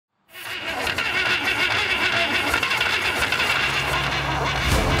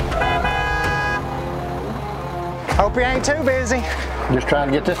Hope you ain't too busy. Just trying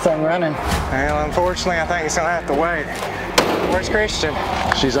to get this thing running. Well, unfortunately, I think it's gonna have to wait. Where's Christian?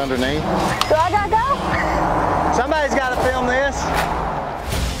 She's underneath. Do I gotta go? Somebody's gotta film this.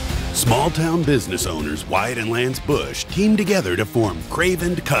 Small-town business owners Wyatt and Lance Bush teamed together to form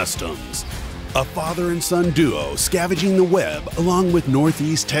Kravenedkustoms, a father and son duo scavenging the web along with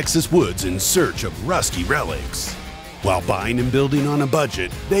Northeast Texas woods in search of rusty relics. While buying and building on a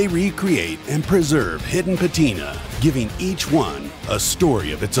budget, they recreate and preserve hidden patina, giving each one a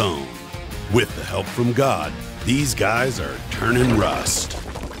story of its own. With the help from God, these guys are turning rust.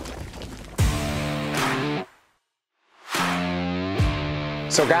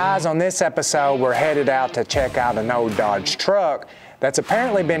 So guys, on this episode, we're headed out to check out an old Dodge truck that's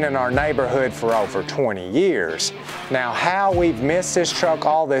apparently been in our neighborhood for over 20 years. Now, how we've missed this truck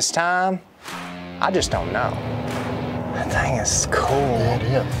all this time, I just don't know. That thing is cool. Yeah, it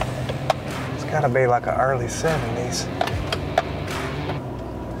is. It's gotta be like an early 70s.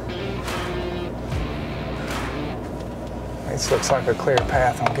 This looks like a clear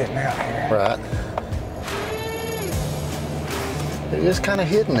path on getting out here. Right. It is kind of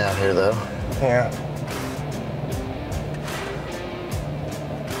hidden out here, though. Yeah.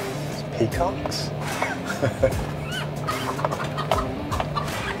 It's peacocks.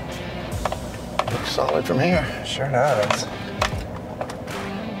 Looks solid from here. Sure does.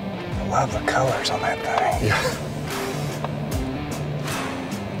 I love the colors on that thing. Yeah.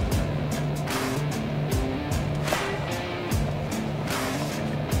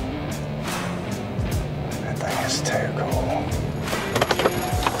 That thing is too cool.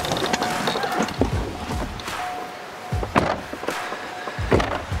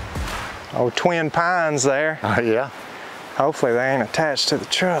 Oh, twin pines there. Oh, yeah. Hopefully they ain't attached to the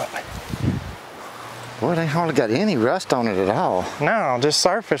truck. Boy, they hardly got any rust on it at all. No, just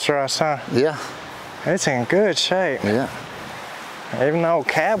surface rust, huh? Yeah. It's in good shape. Yeah. Even the old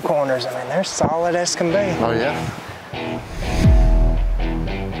cab corners, I mean, they're solid as can be. Oh, yeah.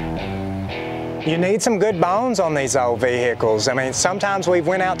 You need some good bones on these old vehicles. I mean, sometimes we've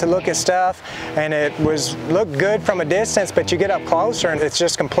went out to look at stuff and it looked good from a distance, but you get up closer and it's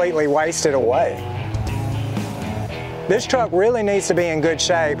just completely wasted away. This truck really needs to be in good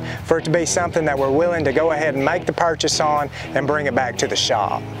shape for it to be something that we're willing to go ahead and make the purchase on and bring it back to the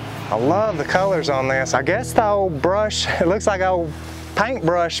shop. I love the colors on this. I guess the old brush, it looks like old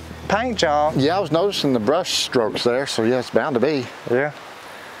paintbrush paint job. Yeah, I was noticing the brush strokes there, so yeah, it's bound to be. Yeah.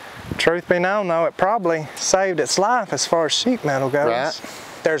 Truth be known though, it probably saved its life as far as sheet metal goes. Right.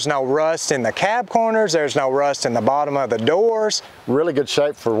 There's no rust in the cab corners, there's no rust in the bottom of the doors. Really good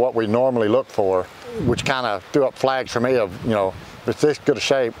shape for what we normally look for, which kind of threw up flags for me of, you know, if it's this good a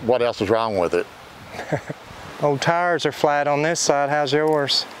shape, what else is wrong with it? Old tires are flat on this side. How's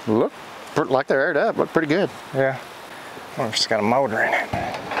yours? Look like they're aired up, look pretty good. Yeah. I wonder if it's got a motor in it.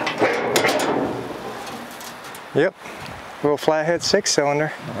 Yep. Little flathead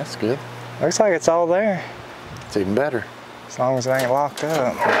 6-cylinder. Oh, that's good. Looks like it's all there. It's even better. As long as it ain't locked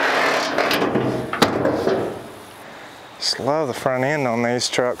up. Just love the front end on these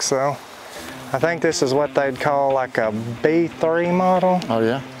trucks though. I think this is what they'd call like a B3 model. Oh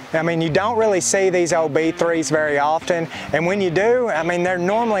yeah? I mean, you don't really see these old B3s very often, and when you do, I mean, they're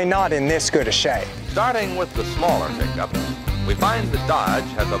normally not in this good a shape. Starting with the smaller pickup, we find the Dodge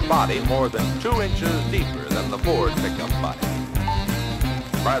has a body more than 2 inches deeper than the Ford pickup body.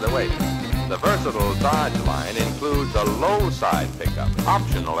 By the way, the versatile Dodge line includes a low side pickup,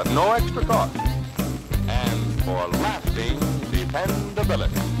 optional at no extra cost, and for lasting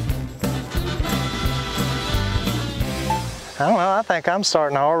dependability. I don't know, I think I'm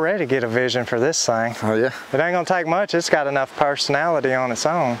starting to already get a vision for this thing. Oh yeah? It ain't gonna take much, it's got enough personality on its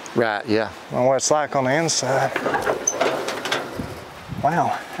own. Right, yeah. On what it's like on the inside.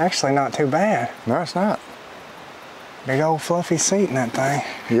 Wow, actually not too bad. No, it's not. Big old fluffy seat in that thing.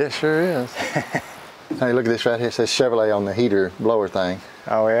 Yeah, it sure is. Hey, look at this right here. It says Chevrolet on the heater blower thing.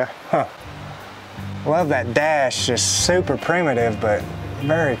 Oh yeah? Huh. Love that dash, just super primitive, but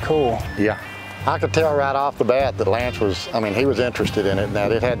very cool. Yeah. I could tell right off the bat that Lance was, I mean, he was interested in it.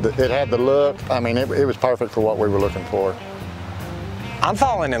 That it had the look. I mean, it was perfect for what we were looking for. I'm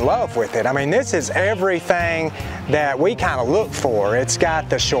falling in love with it. I mean, this is everything that we kind of look for. It's got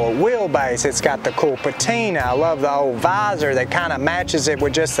the short wheelbase, it's got the cool patina. I love the old visor that kind of matches it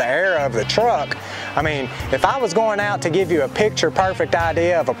with just the air of the truck. I mean, if I was going out to give you a picture perfect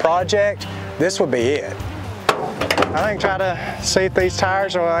idea of a project, this would be it. I think try to see if these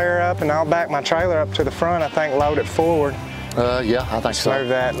tires will air up, and I'll back my trailer up to the front. I think load it forward. Yeah, I think so. Move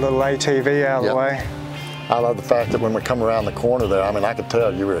that little ATV out of the way. I love the fact that when we come around the corner there, I mean, I could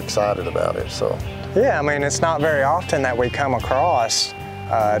tell you were excited about it, so. Yeah, I mean, it's not very often that we come across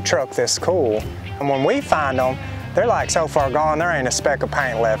a truck this cool. And when we find them, they're like so far gone, there ain't a speck of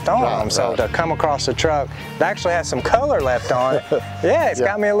paint left on them. So to come across a truck that actually has some color left on it, yeah, it's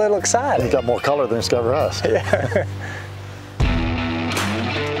got me a little excited. It's got more color than Discover Rust. Yeah.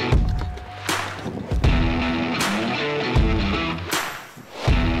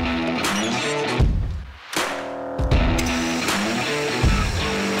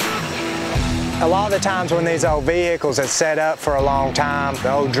 A lot of the times when these old vehicles are set up for a long time,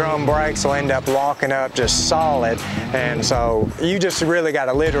 the old drum brakes will end up locking up just solid, and so you just really got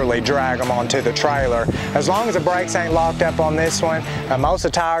to literally drag them onto the trailer. As long as the brakes ain't locked up on this one, most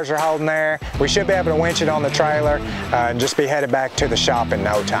of the tires are holding there. We should be able to winch it on the trailer and just be headed back to the shop in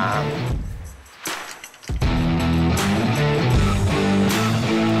no time.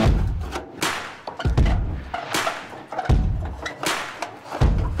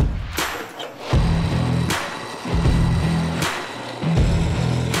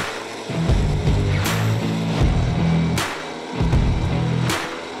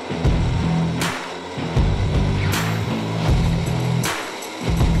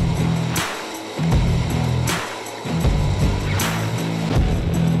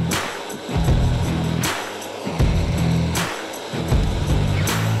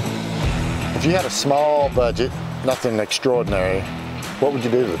 If you had a small budget, nothing extraordinary, what would you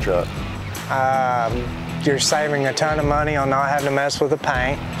do to the truck? You're saving a ton of money on not having to mess with the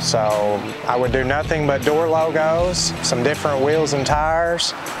paint. So I would do nothing but door logos, some different wheels and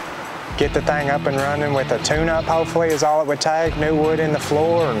tires, get the thing up and running with a tune-up hopefully is all it would take, new wood in the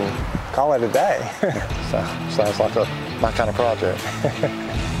floor, and call it a day. Sounds like my kind of project.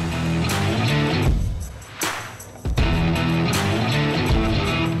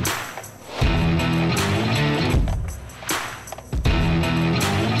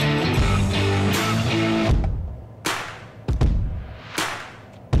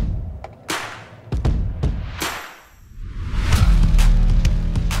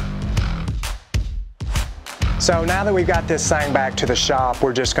 So now that we've got this thing back to the shop,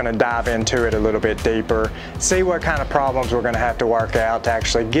 we're just going to dive into it a little bit deeper, see what kind of problems we're going to have to work out to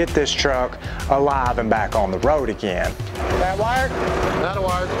actually get this truck alive and back on the road again. That work? That'll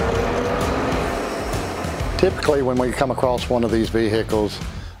work. Typically when we come across one of these vehicles,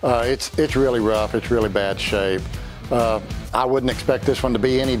 it's really rough, it's really bad shape. I wouldn't expect this one to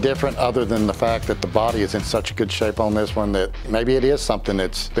be any different other than the fact that the body is in such good shape on this one that maybe it is something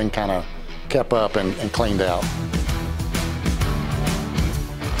that's been kind of kept up and cleaned out.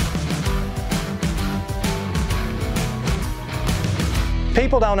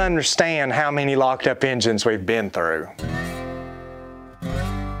 People don't understand how many locked up engines we've been through.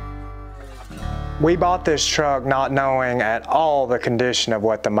 We bought this truck not knowing at all the condition of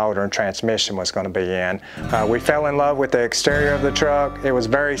what the motor and transmission was going to be in. We fell in love with the exterior of the truck. It was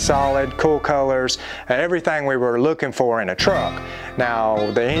very solid, cool colors, everything we were looking for in a truck. Now,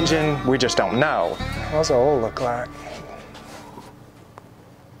 the engine, we just don't know. What's the oil look like?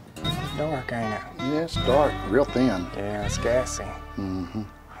 Dark, ain't it? Yeah, it's dark, real thin. Yeah, it's gassy. Mm-hmm.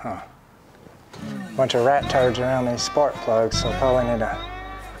 Huh. Bunch of rat turds around these spark plugs, so probably need to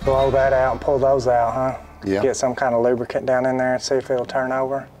blow that out and pull those out, huh? Yeah. Get some kind of lubricant down in there and see if it'll turn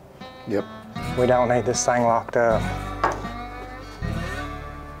over. Yep. We don't need this thing locked up.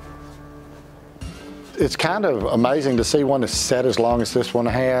 It's kind of amazing to see one that's set as long as this one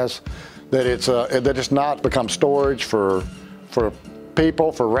has, that it's not become storage for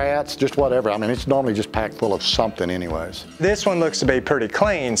people, for rats, just whatever. I mean, it's normally just packed full of something anyways. This one looks to be pretty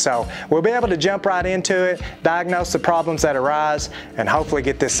clean, so we'll be able to jump right into it, diagnose the problems that arise, and hopefully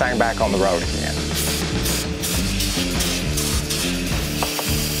get this thing back on the road again.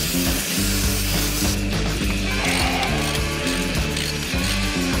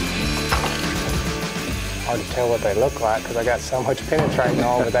 Hard to tell what they look like because I got so much penetrating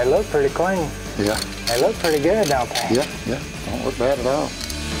on, but they look pretty clean. Yeah. They look pretty good, don't they? Yeah, yeah. Don't look bad at all.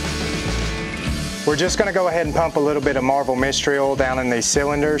 We're just going to go ahead and pump a little bit of Marvel Mystery Oil down in these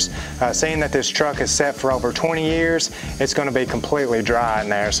cylinders. Seeing that this truck is set for over 20 years, it's going to be completely dry in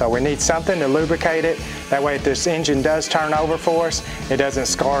there. So we need something to lubricate it. That way if this engine does turn over for us, it doesn't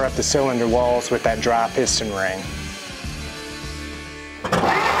scar up the cylinder walls with that dry piston ring.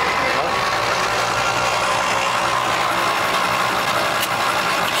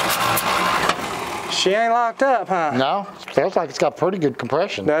 She ain't locked up, huh? No, feels like it's got pretty good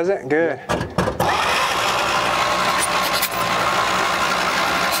compression. Does it? Good.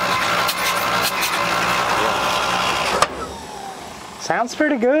 Sounds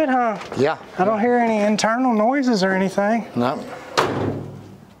pretty good, huh? Yeah. I don't hear any internal noises or anything. No.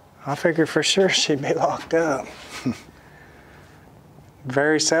 I figured for sure she'd be locked up.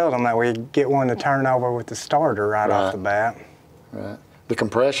 Very seldom that we get one to turn over with the starter right off the bat. Right. The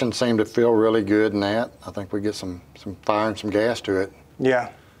compression seemed to feel really good in that. I think we get some fire and some gas to it.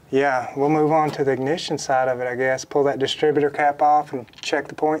 Yeah. Yeah, we'll move on to the ignition side of it, I guess. Pull that distributor cap off and check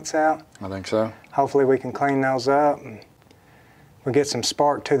the points out. I think so. Hopefully we can clean those up and we'll get some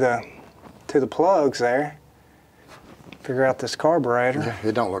spark to the plugs there. Figure out this carburetor. Yeah,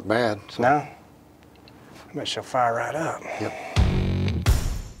 it don't look bad. So. No. I bet she'll fire right up. Yep.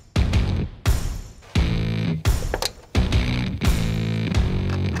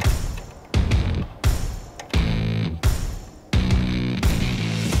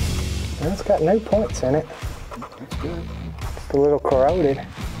 It's got new points in it. That's good. It's a little corroded.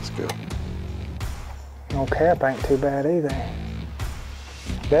 That's good. No cap ain't too bad either.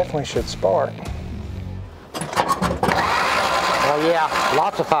 Definitely should spark. Oh yeah,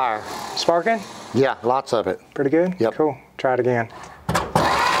 lots of fire. Sparking? Yeah, lots of it. Pretty good? Yep. Cool. Try it again.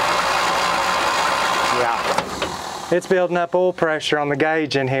 Yeah. It's building up oil pressure on the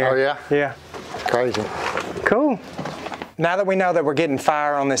gauge in here. Oh yeah? Yeah. It's crazy. Cool. Now that we know that we're getting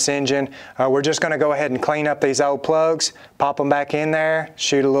fire on this engine, we're just going to go ahead and clean up these old plugs, pop them back in there,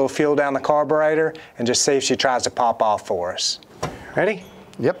 shoot a little fuel down the carburetor, and just see if she tries to pop off for us. Ready?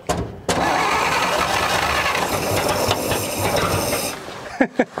 Yep.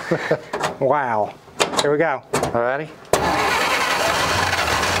 Wow. Here we go. Alrighty.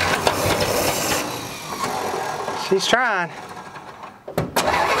 She's trying.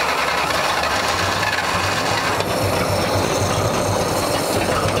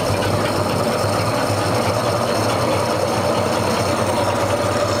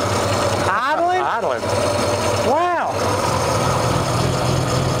 Idling. Wow.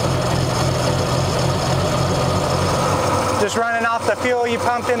 Just running off the fuel you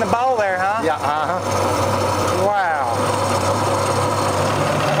pumped in the bowl there, huh? Yeah, uh-huh. Wow.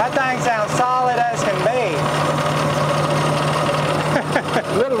 That thing sounds solid as can be.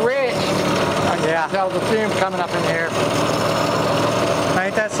 A little rich. Yeah. Tell the fume coming up in here.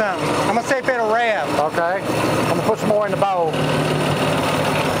 Ain't that something? I'm gonna see if it'll rev. Okay. I'm gonna put some more in the bowl.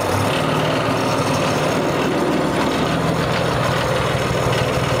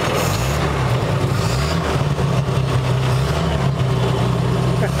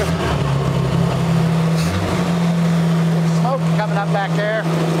 Smoke coming up back there.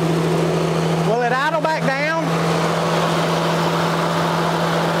 Will it idle back down?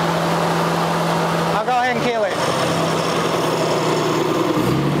 I'll go ahead and kill it.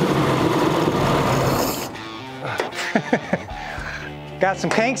 Got some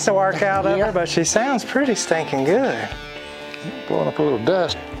kinks to work out of her, but she sounds pretty stinking good. Blowing up a little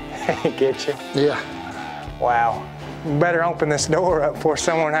dust. Get you? Yeah. Wow. Better open this door up before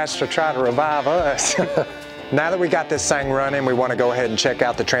someone has to try to revive us. Now that we got this thing running, we want to go ahead and check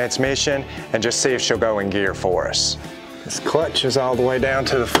out the transmission and just see if she'll go in gear for us. This clutch is all the way down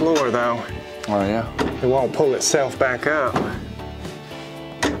to the floor though. Oh yeah. It won't pull itself back up.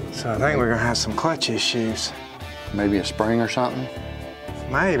 So I think we're gonna have some clutch issues. Maybe a spring or something?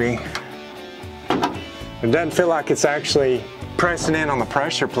 Maybe. It doesn't feel like it's actually pressing in on the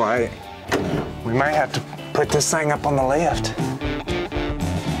pressure plate. We may have to put this thing up on the lift.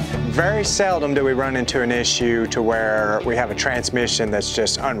 Very seldom do we run into an issue to where we have a transmission that's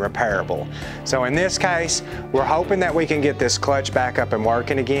just unrepairable. So in this case, we're hoping that we can get this clutch back up and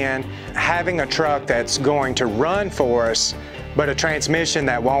working again. Having a truck that's going to run for us, but a transmission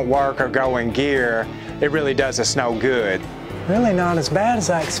that won't work or go in gear, it really does us no good. Really not as bad as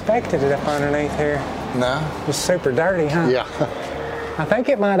I expected it up underneath here. No. Just super dirty, huh? Yeah. I think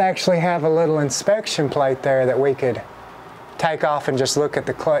it might actually have a little inspection plate there that we could take off and just look at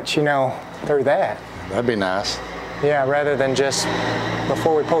the clutch, you know, through that. That'd be nice. Yeah, rather than just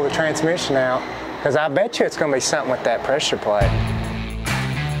before we pull the transmission out, because I bet you it's going to be something with that pressure plate.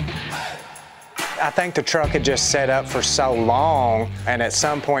 I think the truck had just set up for so long, and at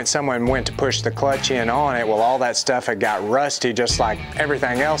some point someone went to push the clutch in on it. Well, all that stuff had got rusty just like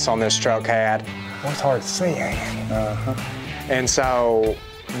everything else on this truck had. Well, it's hard to see, ain't it? Uh-huh. And so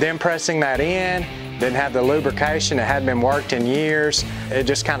them pressing that in, didn't have the lubrication, it hadn't been worked in years, it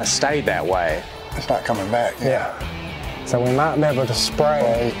just kind of stayed that way. It's not coming back. Yeah. So we might be able to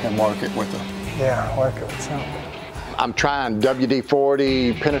spray And work it with a... Yeah, work it with something. I'm trying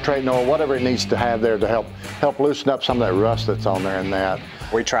WD-40, penetrating oil, whatever it needs to have there to help loosen up some of that rust that's on there and that.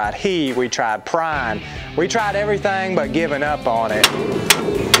 We tried heat, we tried prime, we tried everything but giving up on it.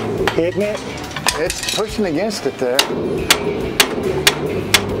 Hitting it? It's pushing against it there.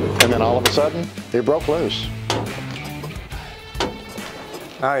 And then all of a sudden, it broke loose.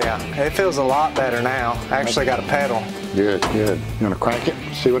 Oh yeah, it feels a lot better now. I actually got a pedal. Good, good. You want to crank it,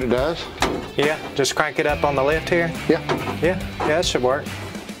 see what it does? Yeah, just crank it up on the lift here. Yeah, that should work.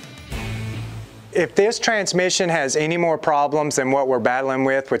 If this transmission has any more problems than what we're battling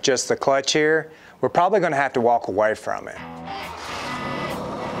with just the clutch here, we're probably going to have to walk away from it.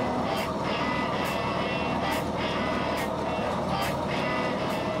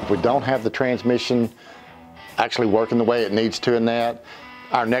 If we don't have the transmission actually working the way it needs to in that,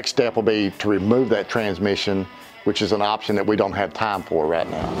 our next step will be to remove that transmission, which is an option that we don't have time for right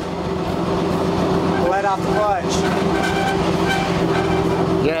now. Let off the clutch.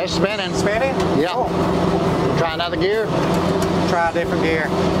 Yeah, it's spinning. Spinning? Yeah. Cool. Try another gear? Try a different gear.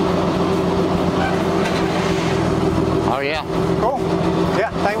 Oh yeah. Cool.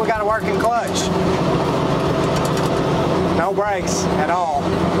 Yeah, I think we got a working clutch. No brakes at all.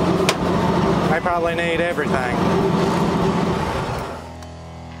 They probably need everything.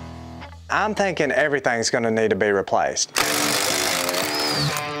 I'm thinking everything's going to need to be replaced.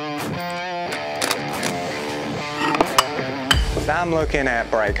 I'm looking at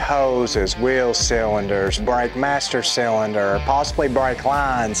brake hoses, wheel cylinders, brake master cylinder, possibly brake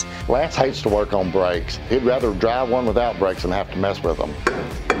lines. Lance hates to work on brakes. He'd rather drive one without brakes than have to mess with them.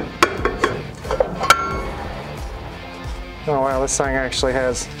 Oh wow, this thing actually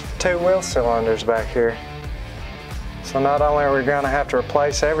has 2 wheel cylinders back here. So not only are we going to have to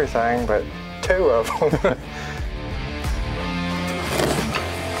replace everything, but 2 of them.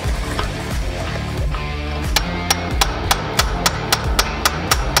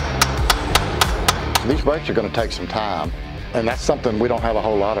 These brakes are going to take some time, and that's something we don't have a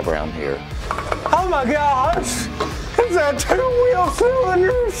whole lot of around here. Oh my gosh! Is that 2 wheel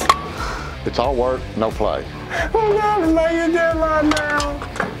cylinders? It's all work, no play. I'm not making deadline now.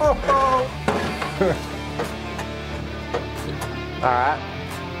 Oh. All right.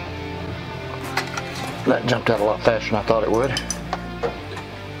 That jumped out a lot faster than I thought it would.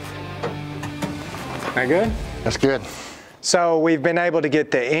 That good? That's good. So we've been able to get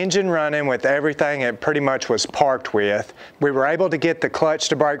the engine running with everything it pretty much was parked with. We were able to get the clutch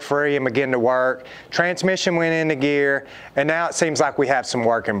to break free and begin to work. Transmission went into gear, and now it seems like we have some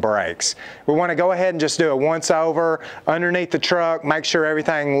working brakes. We want to go ahead and just do a once over underneath the truck, make sure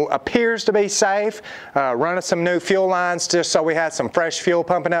everything appears to be safe, run us some new fuel lines just so we have some fresh fuel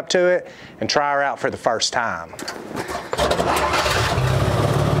pumping up to it, and try her out for the first time.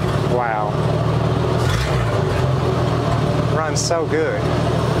 Wow. Runs so good.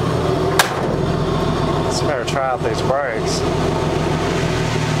 Let's better try out these brakes.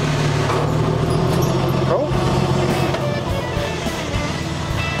 Cool.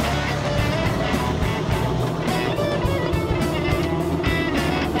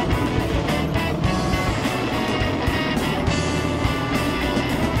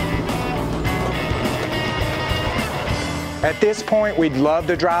 At this point, we'd love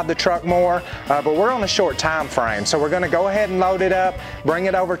to drive the truck more, but we're on a short time frame, so we're going to go ahead and load it up, bring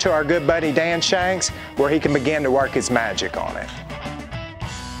it over to our good buddy Dan Shanks, where he can begin to work his magic on it.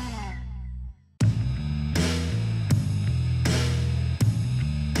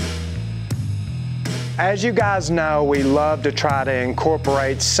 As you guys know, we love to try to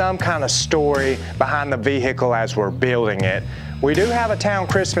incorporate some kind of story behind the vehicle as we're building it. We do have a town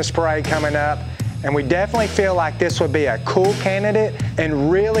Christmas parade coming up, and we definitely feel like this would be a cool candidate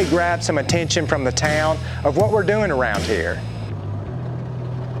and really grab some attention from the town of what we're doing around here.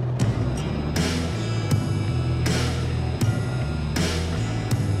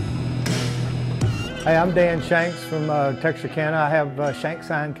 Hey, I'm Dan Shanks from Texarkana. I have Shanks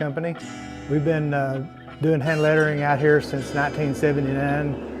Sign Company. We've been doing hand lettering out here since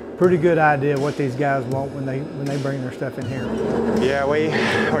 1979. Pretty good idea what these guys want when they bring their stuff in here. Yeah,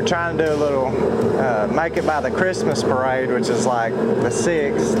 we're trying to do a little make it by the Christmas parade, which is like the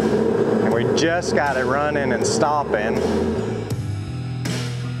 6th, and we just got it running and stopping.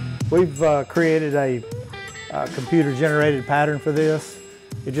 We've created a computer-generated pattern for this.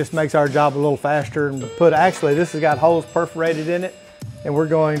 It just makes our job a little faster. And actually, this has got holes perforated in it, and we're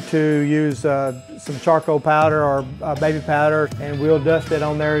going to use some charcoal powder or baby powder, and we'll dust it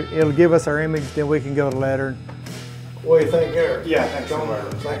on there. It'll give us our image, then we can go to lettering. What do you think there? Yeah, I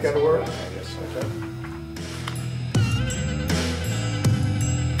think that'll work. Okay.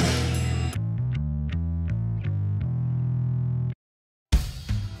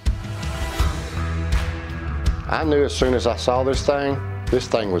 I knew as soon as I saw this thing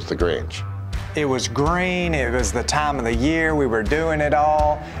was the Grinch. It was green, it was the time of the year, we were doing it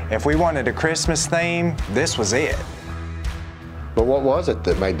all. If we wanted a Christmas theme, this was it. But what was it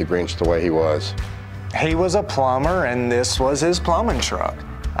that made the Grinch the way he was? He was a plumber, and this was his plumbing truck.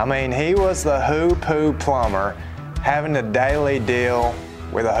 I mean, he was the hoo-poo plumber, having to daily deal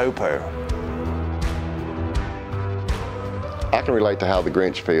with a hoo-poo. I can relate to how the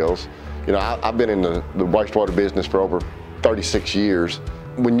Grinch feels. You know, I've been in the wastewater business for over 36 years.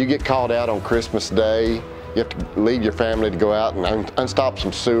 When you get called out on Christmas Day, you have to leave your family to go out and unstop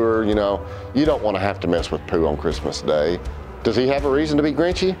some sewer, you know. You don't want to have to mess with poo on Christmas Day. Does he have a reason to be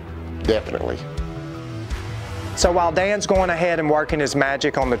Grinchy? Definitely. So while Dan's going ahead and working his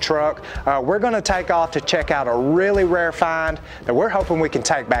magic on the truck, we're going to take off to check out a really rare find that we're hoping we can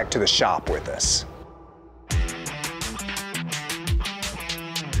take back to the shop with us.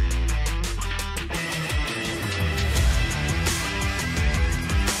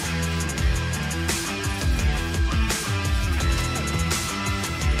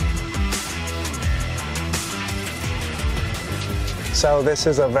 So this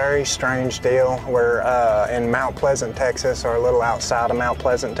is a very strange deal. We're in Mount Pleasant, Texas, or a little outside of Mount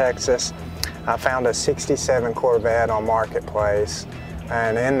Pleasant, Texas. I found a 67 Corvette on Marketplace,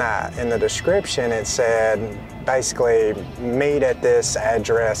 and in the description it said basically meet at this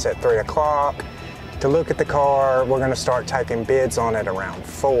address at 3 o'clock to look at the car. We're going to start taking bids on it around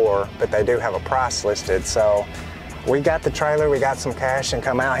 4, but they do have a price listed. So we got the trailer, we got some cash, and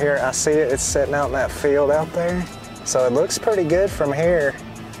come out here. I see it, it's sitting out in that field out there. So it looks pretty good from here.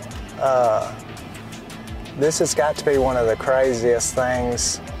 This has got to be one of the craziest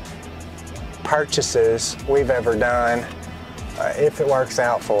purchases we've ever done, if it works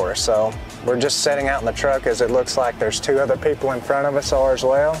out for us. So we're just sitting out in the truck as it looks like there's 2 other people in front of us are as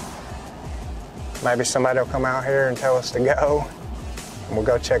well. Maybe somebody will come out here and tell us to go, and we'll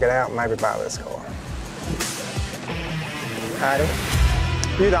go check it out and maybe buy this car. Howdy.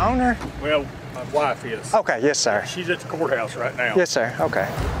 You the owner? Well, my wife is. Okay, yes sir. She's at the courthouse right now. Yes sir, okay.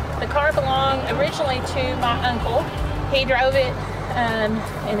 The car belonged originally to my uncle. He drove it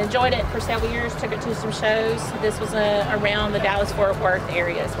and enjoyed it for several years, took it to some shows. This was around the Dallas-Fort Worth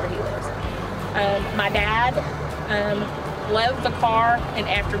areas where he lives. My dad loved the car, and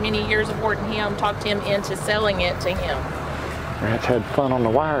after many years of working him, talked him into selling it to him. It's had fun on the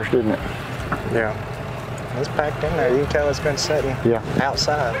wires, didn't it? Yeah. It's packed in there. You can tell it's been sitting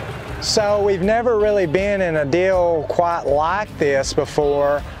outside. So we've never really been in a deal quite like this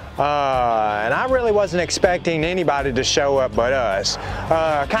before, and I really wasn't expecting anybody to show up but us.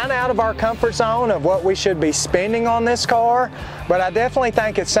 Kind of out of our comfort zone of what we should be spending on this car, but I definitely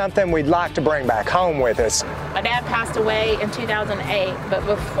think it's something we'd like to bring back home with us. My dad passed away in 2008, but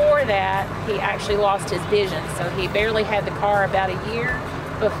before that, he actually lost his vision, so he barely had the car about a year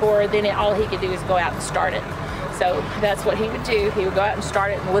before then all he could do is go out and start it. So that's what he would do. He would go out and start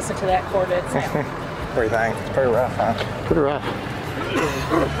it and listen to that Corvette sound. What do you think? It's pretty rough, huh? Pretty rough.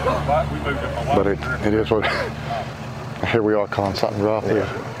 But it is what, here we are calling something rough. Yeah.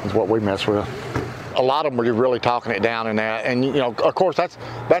 Is what we mess with. A lot of them were really talking it down in that, and you know, of course,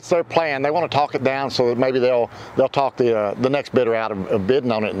 that's their plan. They want to talk it down so that maybe they'll talk the next bidder out of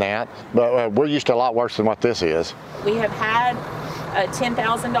bidding on it and that. But we're used to a lot worse than what this is. We have had a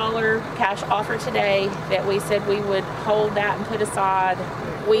 $10,000 cash offer today that we said we would hold that and put aside.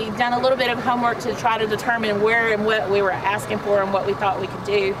 We've done a little bit of homework to try to determine where and what we were asking for and what we thought we could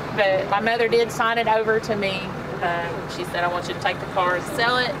do. But my mother did sign it over to me. She said, I want you to take the car,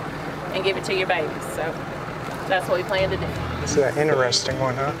 sell it, and give it to your baby. So that's what we plan to do. It's an interesting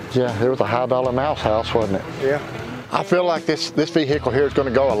one, huh? Yeah, it was a high-dollar mouse house, wasn't it? Yeah. I feel like this vehicle here is going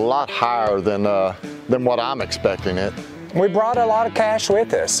to go a lot higher than what I'm expecting it. We brought a lot of cash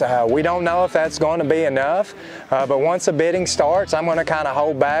with us. We don't know if that's going to be enough, but once the bidding starts, I'm going to kind of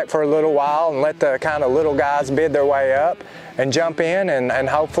hold back for a little while and let the kind of little guys bid their way up and jump in and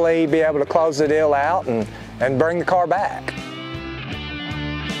hopefully be able to close the deal out and bring the car back.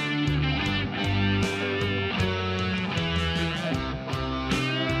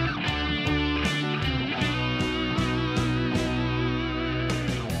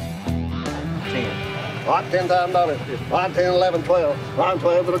 $10,000. 5, 10, 11, 12. 5,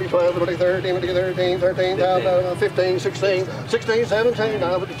 12, 30, 12, 30, 13, 13, 13, 15, 16, 16, 17,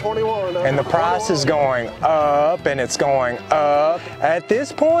 now 21. And the price is going up and it's going up. At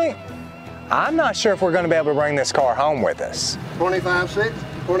this point, I'm not sure if we're going to be able to bring this car home with us. 25.6,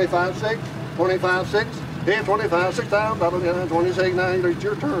 25.6, 25.6. Yeah, 25, $6,000, 26, now it's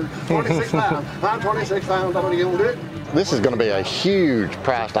your turn. 26,000. I'm 26,000, you gonna do it? This is going to be a huge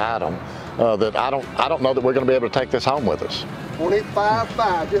priced item. That I don't know that we're going to be able to take this home with us.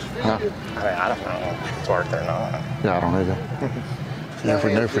 25.5, just 50. I mean, I don't know if it's worth it or not. Yeah, I don't either. Yeah, if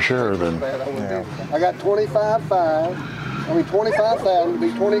we knew for sure, then. Yeah. I got 25.5. I mean 25,000 to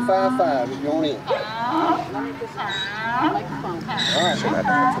be 25,500 if you want in. All right.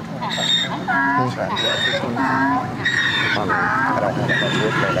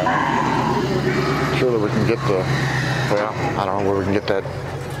 Surely we can get the, well, I don't know where we can get that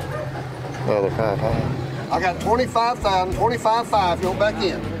the other 500. I got 25,000, 25,500 if you want back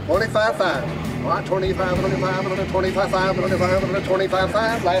in. 25,500. All right, 25,500, 25,500,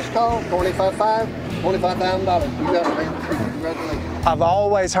 25,500. Last call, 25,500, $25,000. You got it, man. Congratulations. I've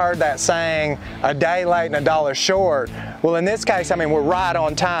always heard that saying, a day late and a dollar short. Well, in this case, I mean, we're right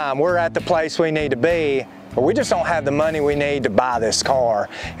on time. We're at the place we need to be, but we just don't have the money we need to buy this car.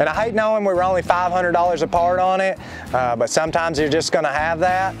 And I hate knowing we were only $500 apart on it, but sometimes you're just gonna have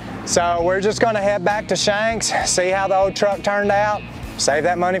that. So we're just gonna head back to Shanks, see how the old truck turned out, save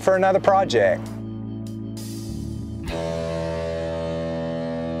that money for another project.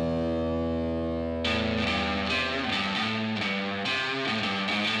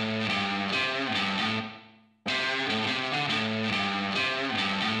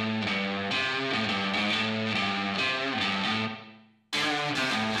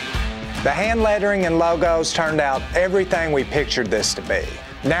 The hand lettering and logos turned out everything we pictured this to be.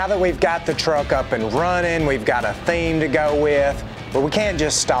 Now that we've got the truck up and running, we've got a theme to go with, but we can't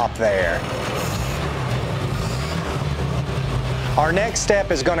just stop there. Our next step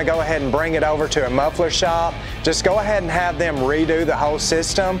is going to go ahead and bring it over to a muffler shop. Just go ahead and have them redo the whole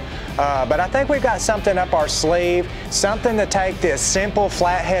system. But I think we've got something up our sleeve, something to take this simple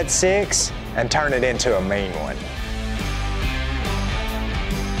flathead 6 and turn it into a mean one.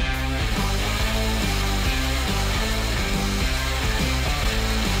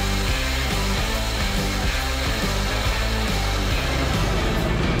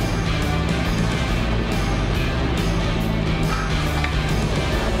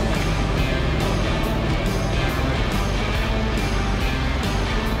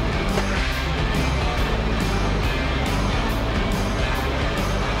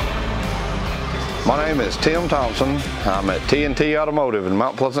 My name is Tim Thompson. I'm at T&T Automotive in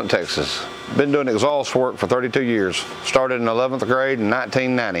Mount Pleasant, Texas. Been doing exhaust work for 32 years. Started in 11th grade in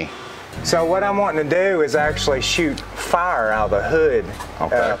 1990. So what I'm wanting to do is actually shoot fire out of the hood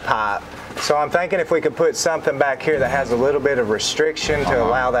pipe. So I'm thinking if we could put something back here that has a little bit of restriction to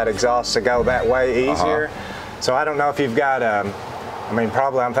allow that exhaust to go that way easier. So I don't know if you've got I mean,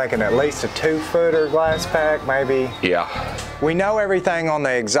 probably I'm thinking at least a 2-footer glass pack, maybe. Yeah. We know everything on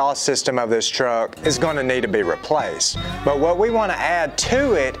the exhaust system of this truck is going to need to be replaced. But what we want to add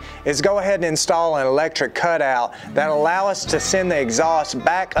to it is go ahead and install an electric cutout that'll allow us to send the exhaust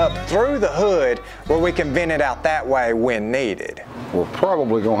back up through the hood where we can vent it out that way when needed. We're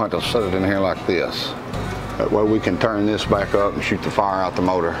probably going to have to set it in here like this. That way we can turn this back up and shoot the fire out the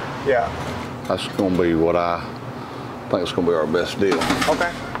motor. Yeah. That's going to be what I think it's going to be our best deal.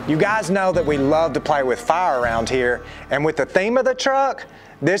 Okay. You guys know that we love to play with fire around here, and with the theme of the truck,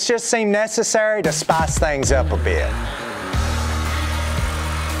 this just seemed necessary to spice things up a bit.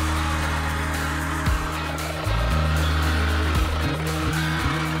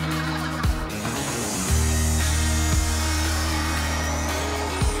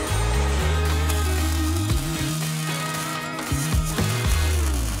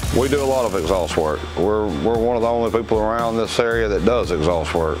 We do a lot of exhaust work. We're one of the only people around this area that does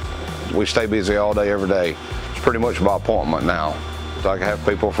exhaust work. We stay busy all day, every day. It's pretty much by appointment now. I can have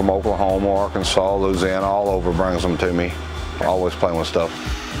people from Oklahoma, Arkansas, Louisiana, all over brings them to me. Always playing with stuff.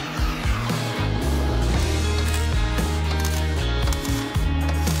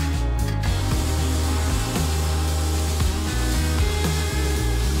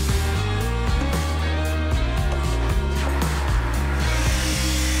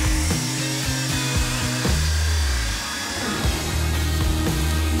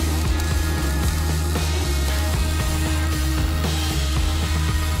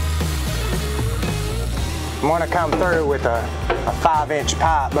 I'm going to come through with a 5-inch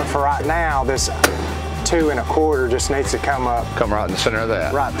pipe, but for right now, this 2 1/4 just needs to come up. Come right in the center of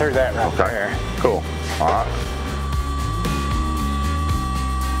that. Right through that right there. Cool. All right.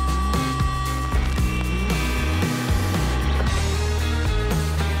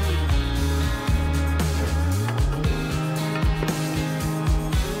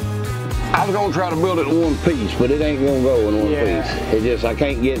 I was gonna try to build it in one piece, but it ain't gonna go in one piece. It just I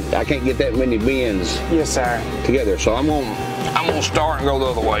can't get that many bends. Yes, sir. Together. So I'm gonna start and go the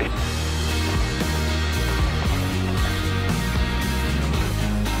other way.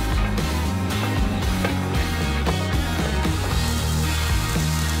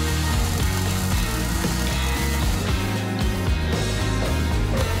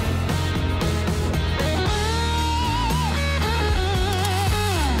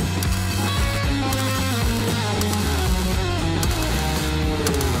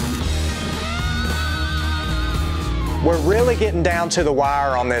 We're really getting down to the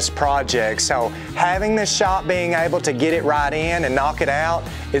wire on this project, so having this shop being able to get it right in and knock it out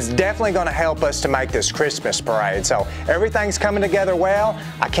is definitely going to help us to make this Christmas parade. So everything's coming together well.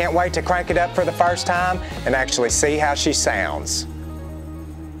 I can't wait to crank it up for the first time and actually see how she sounds.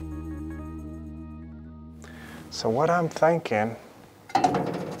 So what I'm thinking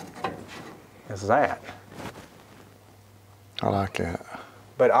is that. I like that.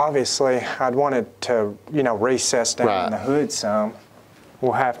 But obviously, I'd want it to, you know, recess down in the hood some.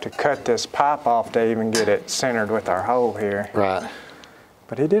 We'll have to cut this pipe off to even get it centered with our hole here. Right.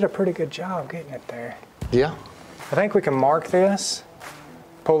 But he did a pretty good job getting it there. Yeah. I think we can mark this,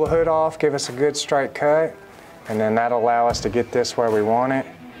 pull the hood off, give us a good straight cut, and then that'll allow us to get this where we want it.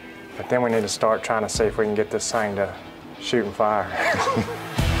 But then we need to start trying to see if we can get this thing to shooting fire.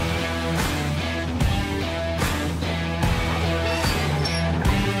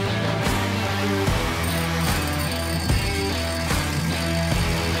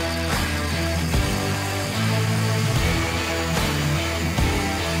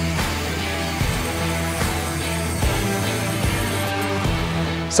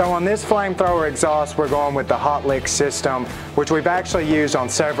 So on this flamethrower exhaust, we're going with the hot lick system, which we've actually used on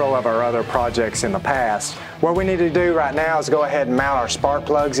several of our other projects in the past. What we need to do right now is go ahead and mount our spark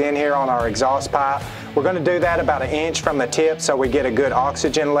plugs in here on our exhaust pipe. We're going to do that about 1 inch from the tip so we get a good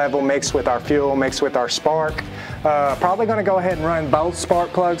oxygen level mixed with our fuel, mixed with our spark. Probably going to go ahead and run both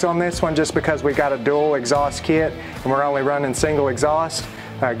spark plugs on this one just because we got a dual exhaust kit and we're only running single exhaust.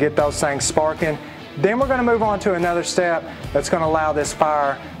 Get those things sparking. Then we're going to move on to another step that's going to allow this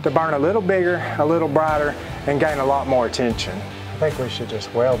fire to burn a little bigger, a little brighter, and gain a lot more attention. I think we should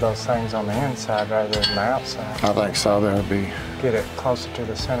just weld those things on the inside rather than the outside. I think so. That would be. Get it closer to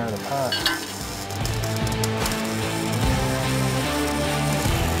the center of the pipe.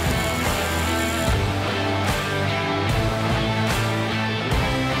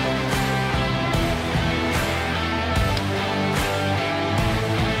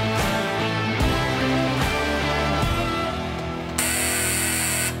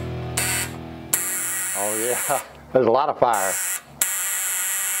 Oh yeah, there's a lot of fire.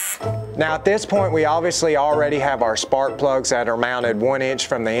 Now at this point we obviously already have our spark plugs that are mounted 1 inch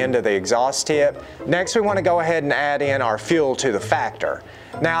from the end of the exhaust tip. Next we want to go ahead and add in our fuel to the factor.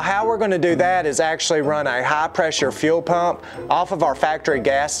 Now how we're going to do that is actually run a high pressure fuel pump off of our factory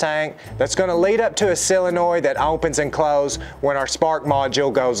gas tank that's going to lead up to a solenoid that opens and closes when our spark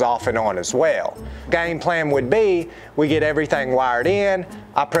module goes off and on as well. Game plan would be we get everything wired in,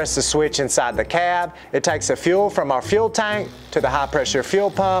 I press the switch inside the cab, it takes the fuel from our fuel tank to the high pressure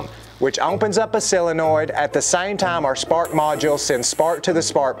fuel pump, which opens up a solenoid. At the same time our spark module sends spark to the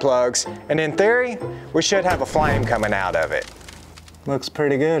spark plugs, and in theory we should have a flame coming out of it. Looks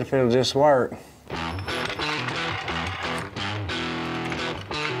pretty good if it'll just work.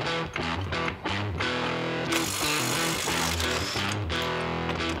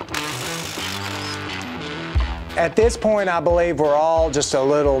 At this point, I believe we're all just a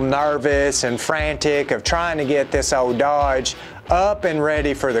little nervous and frantic of trying to get this old Dodge up and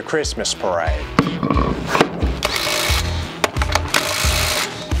ready for the Christmas parade.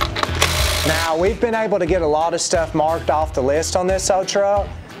 Now, we've been able to get a lot of stuff marked off the list on this old truck,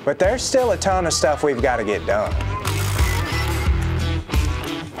 but there's still a ton of stuff we've got to get done.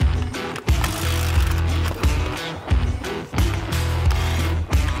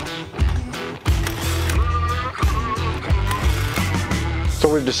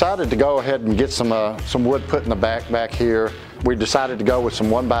 So we've decided to go ahead and get some wood put in the back here. We decided to go with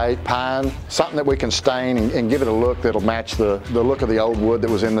some 1x8 pine, something that we can stain and give it a look that'll match the look of the old wood that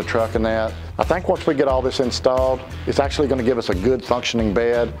was in the truck and that. I think once we get all this installed, it's actually going to give us a good functioning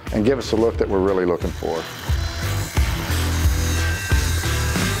bed and give us the look that we're really looking for.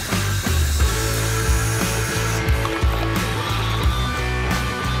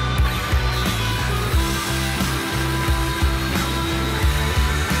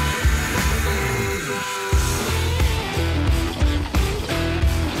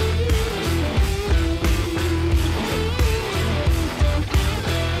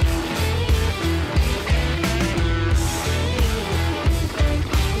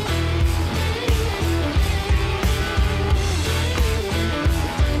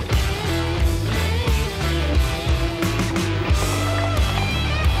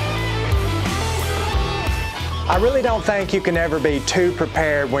 I really don't think you can ever be too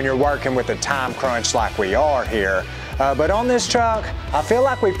prepared when you're working with a time crunch like we are here. But on this truck, I feel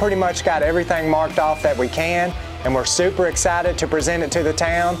like we pretty much got everything marked off that we can, and we're super excited to present it to the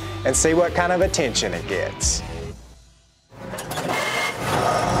town and see what kind of attention it gets.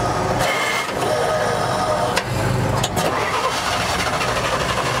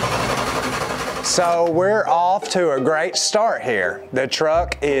 So we're off to a great start here. The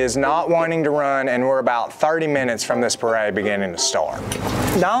truck is not wanting to run and we're about 30 minutes from this parade beginning to start.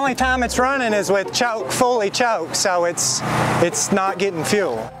 The only time it's running is with fully choked, so it's not getting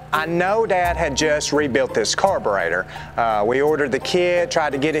fuel. I know Dad had just rebuilt this carburetor. We ordered the kit,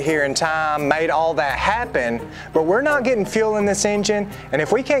 tried to get it here in time, made all that happen, but we're not getting fuel in this engine, and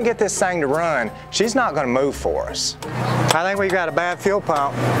if we can't get this thing to run, she's not gonna move for us. I think we've got a bad fuel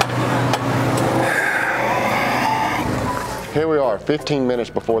pump. Here we are, 15 minutes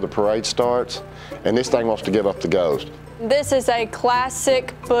before the parade starts, and this thing wants to give up the ghost. This is a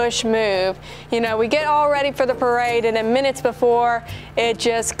classic Bush move. You know, we get all ready for the parade and then minutes before, it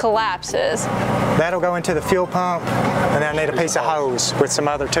just collapses. That'll go into the fuel pump, and then I need a piece of hose with some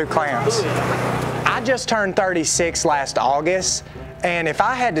other 2 clamps. I just turned 36 last August, and if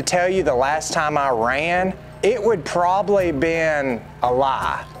I had to tell you the last time I ran, it would probably been a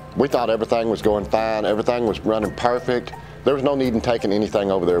lie. We thought everything was going fine, everything was running perfect. There was no need in taking anything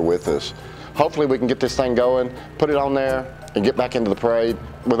over there with us. Hopefully we can get this thing going, put it on there, and get back into the parade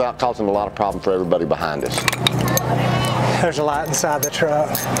without causing a lot of problem for everybody behind us. There's a light inside the truck.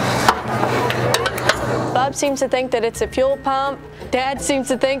 Bub seems to think that it's a fuel pump. Dad seems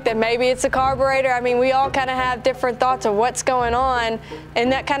to think that maybe it's a carburetor. I mean, we all kind of have different thoughts of what's going on. In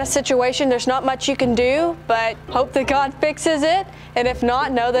that kind of situation, there's not much you can do, but hope that God fixes it. And if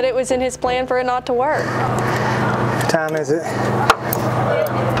not, know that it was in His plan for it not to work. What time is it?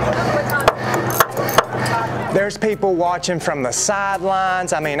 There's people watching from the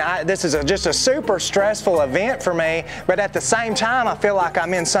sidelines. I mean, this is just a super stressful event for me, but at the same time, I feel like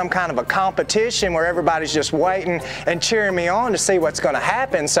I'm in some kind of a competition where everybody's just waiting and cheering me on to see what's going to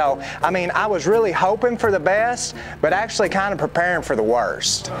happen. So, I mean, I was really hoping for the best, but actually kind of preparing for the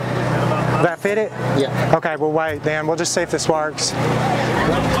worst. Did that fit it? Yeah. Okay, well, wait, then we'll just see if this works.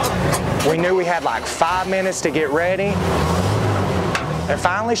 We knew we had like 5 minutes to get ready, and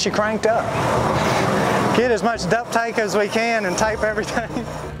finally she cranked up. Get as much duct tape as we can and tape everything.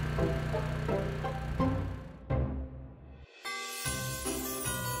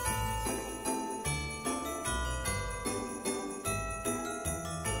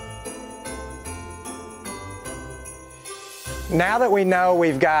 Now that we know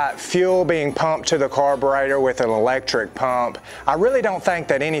we've got fuel being pumped to the carburetor with an electric pump, I really don't think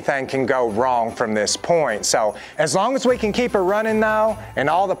that anything can go wrong from this point. So as long as we can keep it running though, and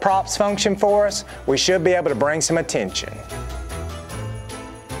all the props function for us, we should be able to bring some attention.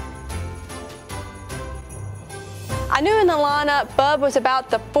 I knew in the lineup, Bub was about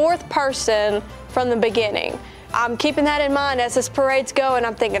the 4th person from the beginning. I'm keeping that in mind as this parade's going.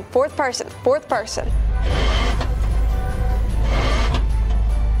 I'm thinking 4th person, 4th person.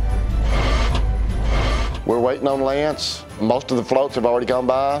 We're waiting on Lance. Most of the floats have already gone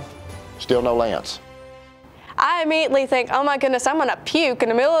by. Still no Lance. I immediately think, oh my goodness, I'm gonna puke in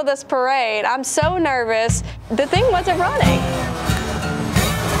the middle of this parade. I'm so nervous. The thing wasn't running.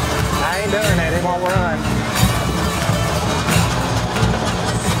 I ain't doing it, it won't run.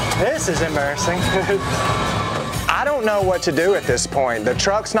 This is embarrassing. I don't know what to do at this point. The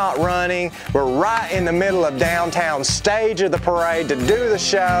truck's not running. We're right in the middle of downtown stage of the parade to do the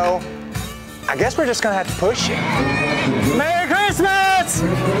show. I guess we're just gonna have to push it. Merry Christmas!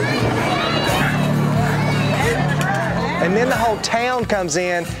 And then the whole town comes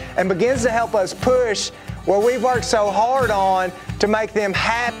in and begins to help us push what we've worked so hard on to make them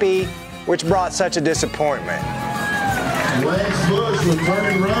happy, which brought such a disappointment. Lance Bush with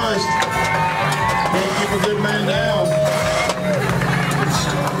Turnin Rust. Can't keep a good man down.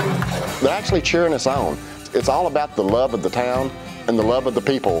 They're actually cheering us on. It's all about the love of the town and the love of the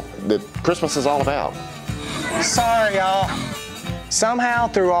people that Christmas is all about. Sorry, y'all. Somehow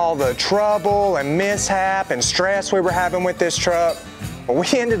through all the trouble and mishap and stress we were having with this truck, we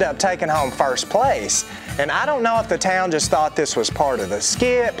ended up taking home 1st place. And I don't know if the town just thought this was part of the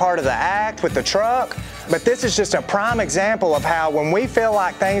skit, part of the act with the truck, but this is just a prime example of how when we feel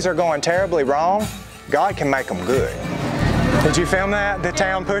like things are going terribly wrong, God can make them good. Did you film that, the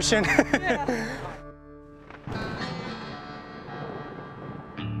town pushing? Yeah.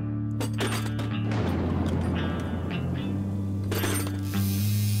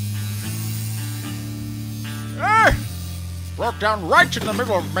 Broke down right in the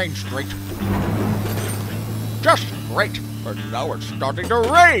middle of Main Street. Just great, but now it's starting to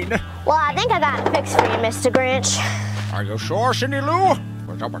rain. Well, I think I got a fix for you, Mr. Grinch. Are you sure, Cindy Lou?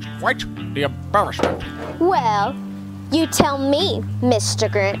 Because that was quite the embarrassment. Well, you tell me, Mr.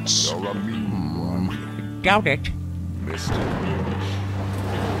 Grinch. You're a mean one. Doubt it. Mr. Grinch.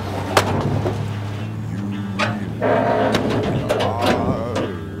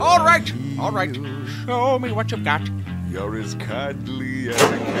 All right, right, all right. Show me what you've got. You're as cuddly as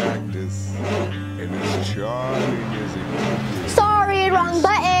a cactus and as charming as a cactus. Sorry, wrong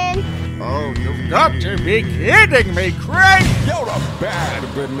button. Oh, you've got to be kidding me, Craig! You're a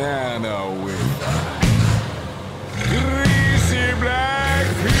bad banana with greasy black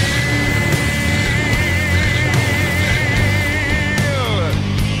peel.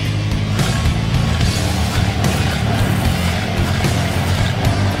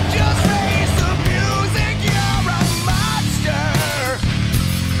 Just face the music, you're a monster,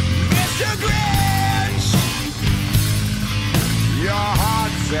 Mr. Grinch. Your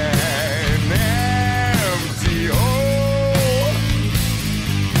heart's an empty hole.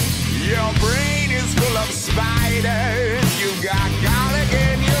 Your brain is full of spiders. You've got garlic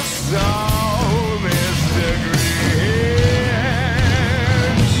in your soul, Mr. Grinch.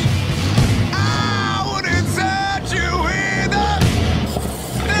 I wouldn't touch you with a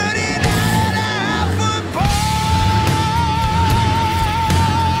 39.5-foot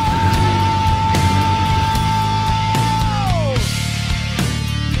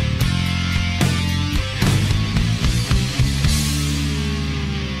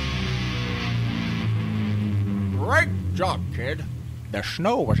Great job, kid. The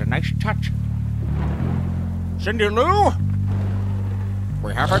snow was a nice touch. Cindy Lou,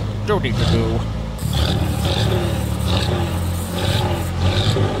 we have a duty to do.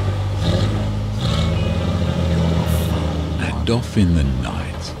 And off in the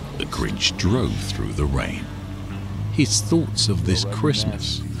night, the Grinch drove through the rain. His thoughts of this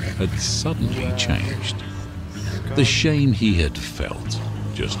Christmas had suddenly changed. The shame he had felt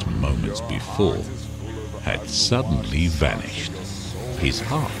just moments before had suddenly vanished. His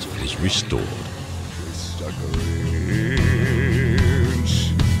heart was restored.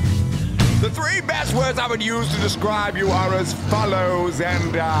 The three best words I would use to describe you are as follows,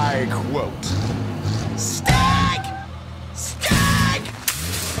 and I quote: Stag! Stag!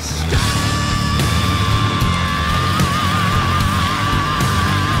 Stag!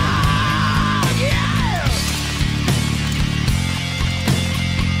 Yeah!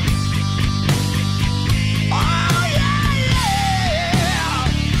 Oh, yeah, yeah!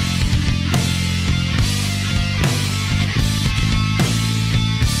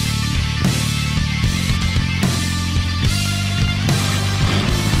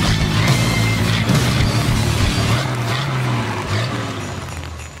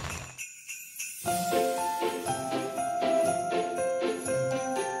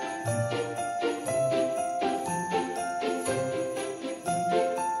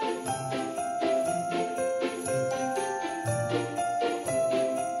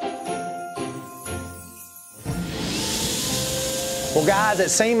 Well guys, it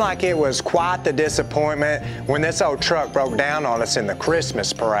seemed like it was quite the disappointment when this old truck broke down on us in the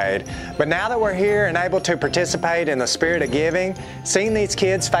Christmas parade. But now that we're here and able to participate in the spirit of giving, seeing these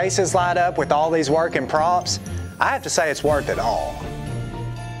kids' faces light up with all these working props, I have to say it's worth it all.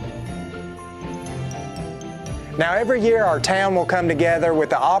 Now every year our town will come together with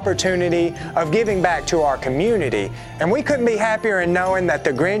the opportunity of giving back to our community, and we couldn't be happier in knowing that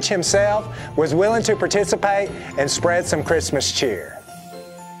the Grinch himself was willing to participate and spread some Christmas cheer.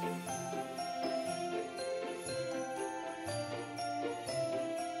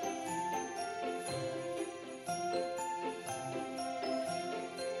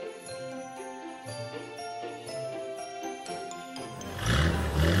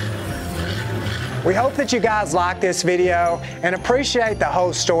 We hope that you guys like this video and appreciate the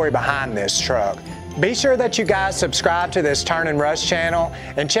whole story behind this truck. Be sure that you guys subscribe to this Turnin Rust channel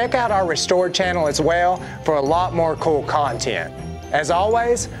and check out our Restored channel as well for a lot more cool content. As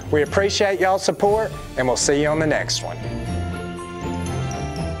always, we appreciate y'all's support and we'll see you on the next one.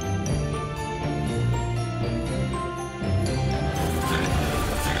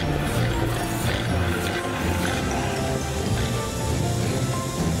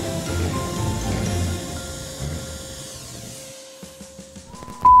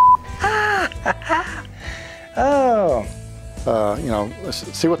 Oh. You know, let's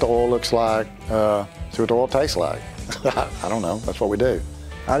see what the oil looks like, see what the oil tastes like. I don't know, that's what we do.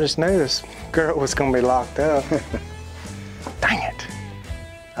 I just knew this girl was gonna be locked up. Dang it.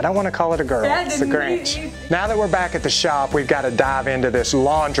 I don't want to call it a girl, it's a Grinch. Now that we're back at the shop, we've got to dive into this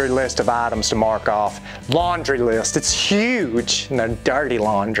laundry list of items to mark off. Laundry list, it's huge, and they're dirty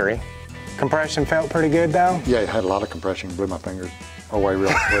laundry. Compression felt pretty good though? Yeah, it had a lot of compression, blew my fingers away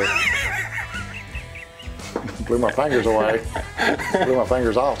real quick. Blew my fingers away. Blew my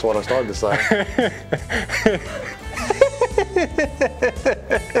fingers off is what I started to say.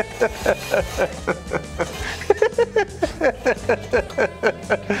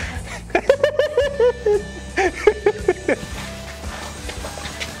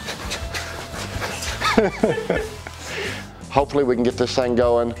 Hopefully we can get this thing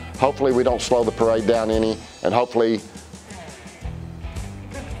going. Hopefully we don't slow the parade down any, and hopefully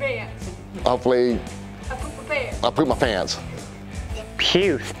I poop my pants.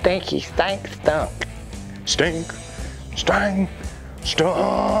 Pew, stinky, stink, stunk. Stink, stink,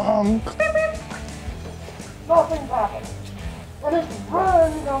 stunk. Nothing's happened. And it's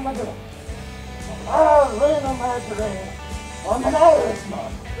raining on my door. Rain on my drain. I'm an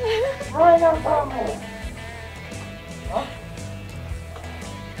Irishman. Rain on me.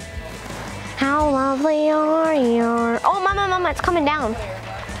 How lovely are you? Oh, Mama, it's coming down.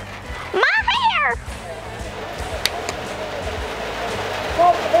 My hair!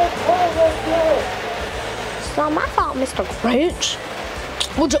 It's not my fault, Mr. Grinch.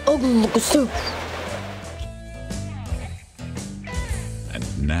 What's your ugly looking self? And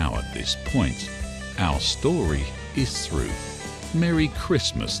now at this point, our story is through. Merry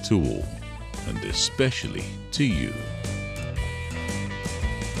Christmas to all, and especially to you.